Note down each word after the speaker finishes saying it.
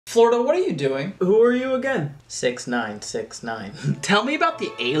Florida, what are you doing? Who are you again? 6969. Tell me about the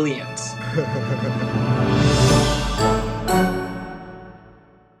aliens.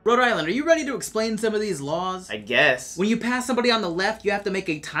 Rhode Island, are you ready to explain some of these laws? I guess. When you pass somebody on the left, you have to make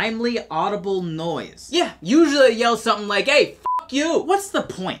a timely, audible noise. Yeah, usually I yell something like, hey, f you. What's the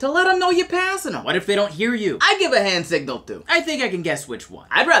point? To let them know you're passing them. What if they don't hear you? I give a hand signal too. I think I can guess which one.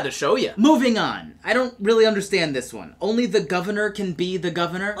 I'd rather show you. Moving on. I don't really understand this one. Only the governor can be the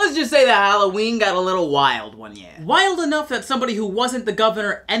governor? Let's just say that Halloween got a little wild one year. Wild enough that somebody who wasn't the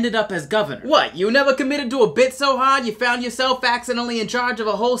governor ended up as governor. What, you never committed to a bit so hard you found yourself accidentally in charge of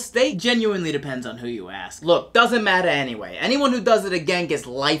a whole state? Genuinely depends on who you ask. Look, doesn't matter anyway. Anyone who does it again gets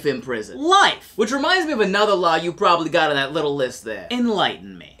life in prison. Life! Which reminds me of another law you probably got on that little list there.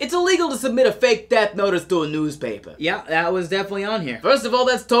 Enlighten me. It's illegal to submit a fake death notice to a newspaper. Yeah, that was definitely on here. First of all,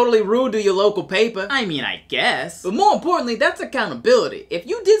 that's totally rude to your local paper. I mean, I guess. But more importantly, that's accountability. If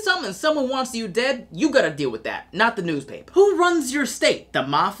you did something and someone wants you dead, you gotta deal with that, not the newspaper. Who runs your state? The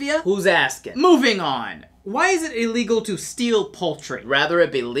mafia? Who's asking? Moving on. Why is it illegal to steal poultry? Rather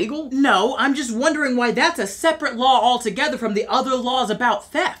it be legal? No, I'm just wondering why that's a separate law altogether from the other laws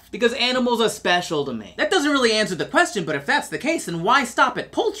about theft. Because animals are special to me. That doesn't really answer the question, but if that's the case, then why stop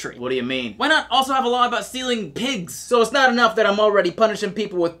at poultry? What do you mean? Why not also have a law about stealing pigs? So it's not enough that I'm already punishing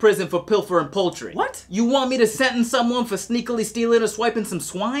people with prison for pilfering poultry. What? You want me to sentence someone for sneakily stealing or swiping some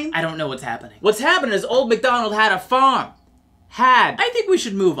swine? I don't know what's happening. What's happening is old MacDonald had a farm. Had. I think we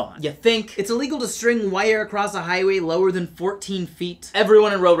should move on. You think? It's illegal to string wire across a highway lower than 14 feet.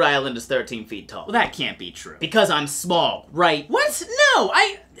 Everyone in Rhode Island is 13 feet tall. Well, that can't be true. Because I'm small, right? What? No,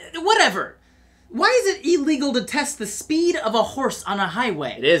 whatever. Why is it illegal to test the speed of a horse on a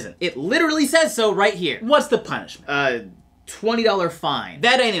highway? It isn't. It literally says so right here. What's the punishment? $20 fine.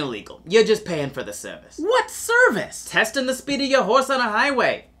 That ain't illegal. You're just paying for the service. What service? Testing the speed of your horse on a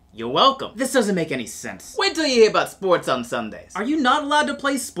highway. You're welcome. This doesn't make any sense. Wait till you hear about sports on Sundays. Are you not allowed to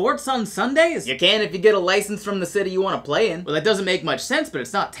play sports on Sundays? You can if you get a license from the city you want to play in. Well, that doesn't make much sense, but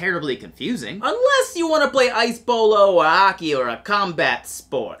it's not terribly confusing. Unless you want to play ice polo or hockey or a combat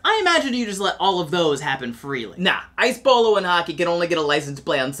sport. I imagine you just let all of those happen freely. Nah, ice polo and hockey can only get a license to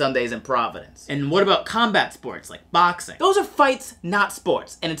play on Sundays in Providence. And what about combat sports like boxing? Those are fights, not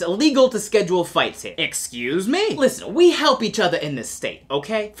sports, and it's illegal to schedule fights here. Excuse me? Listen, we help each other in this state,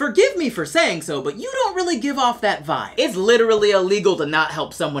 okay? Forgive me for saying so, but you don't really give off that vibe. It's literally illegal to not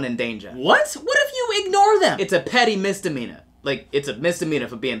help someone in danger. What? What if you ignore them? It's a petty misdemeanor. Like, it's a misdemeanor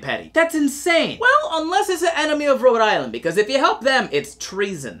for being petty. That's insane. Well, unless it's an enemy of Rhode Island, because if you help them, it's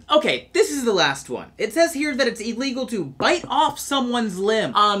treason. Okay, this is the last one. It says here that it's illegal to bite off someone's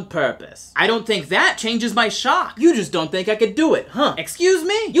limb. On purpose. I don't think that changes my shock. You just don't think I could do it, huh? Excuse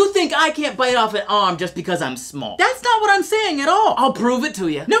me? You think I can't bite off an arm just because I'm small? That's not what I'm saying at all. I'll prove it to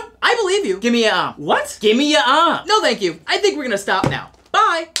you. No, I believe you. Give me your arm. What? Give me your arm. No, thank you. I think we're gonna stop now.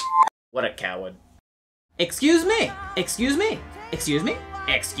 Bye. What a coward. Excuse me. Excuse me. Excuse me?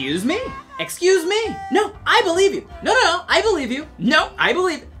 Excuse me? Excuse me? No, I believe you. No, no, no, I believe you. No, I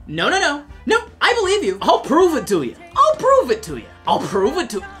believe. No, no, no. No, I believe you. I'll prove it to you. I'll prove it to you. I'll prove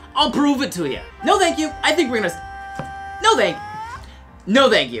it to. I'll prove it to you. No, thank you. I think we're gonna. No, thank. No,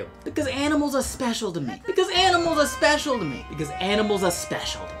 thank you. Because animals are special to me. Because animals are special to me. Because animals are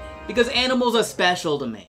special to me. Because animals are special to me.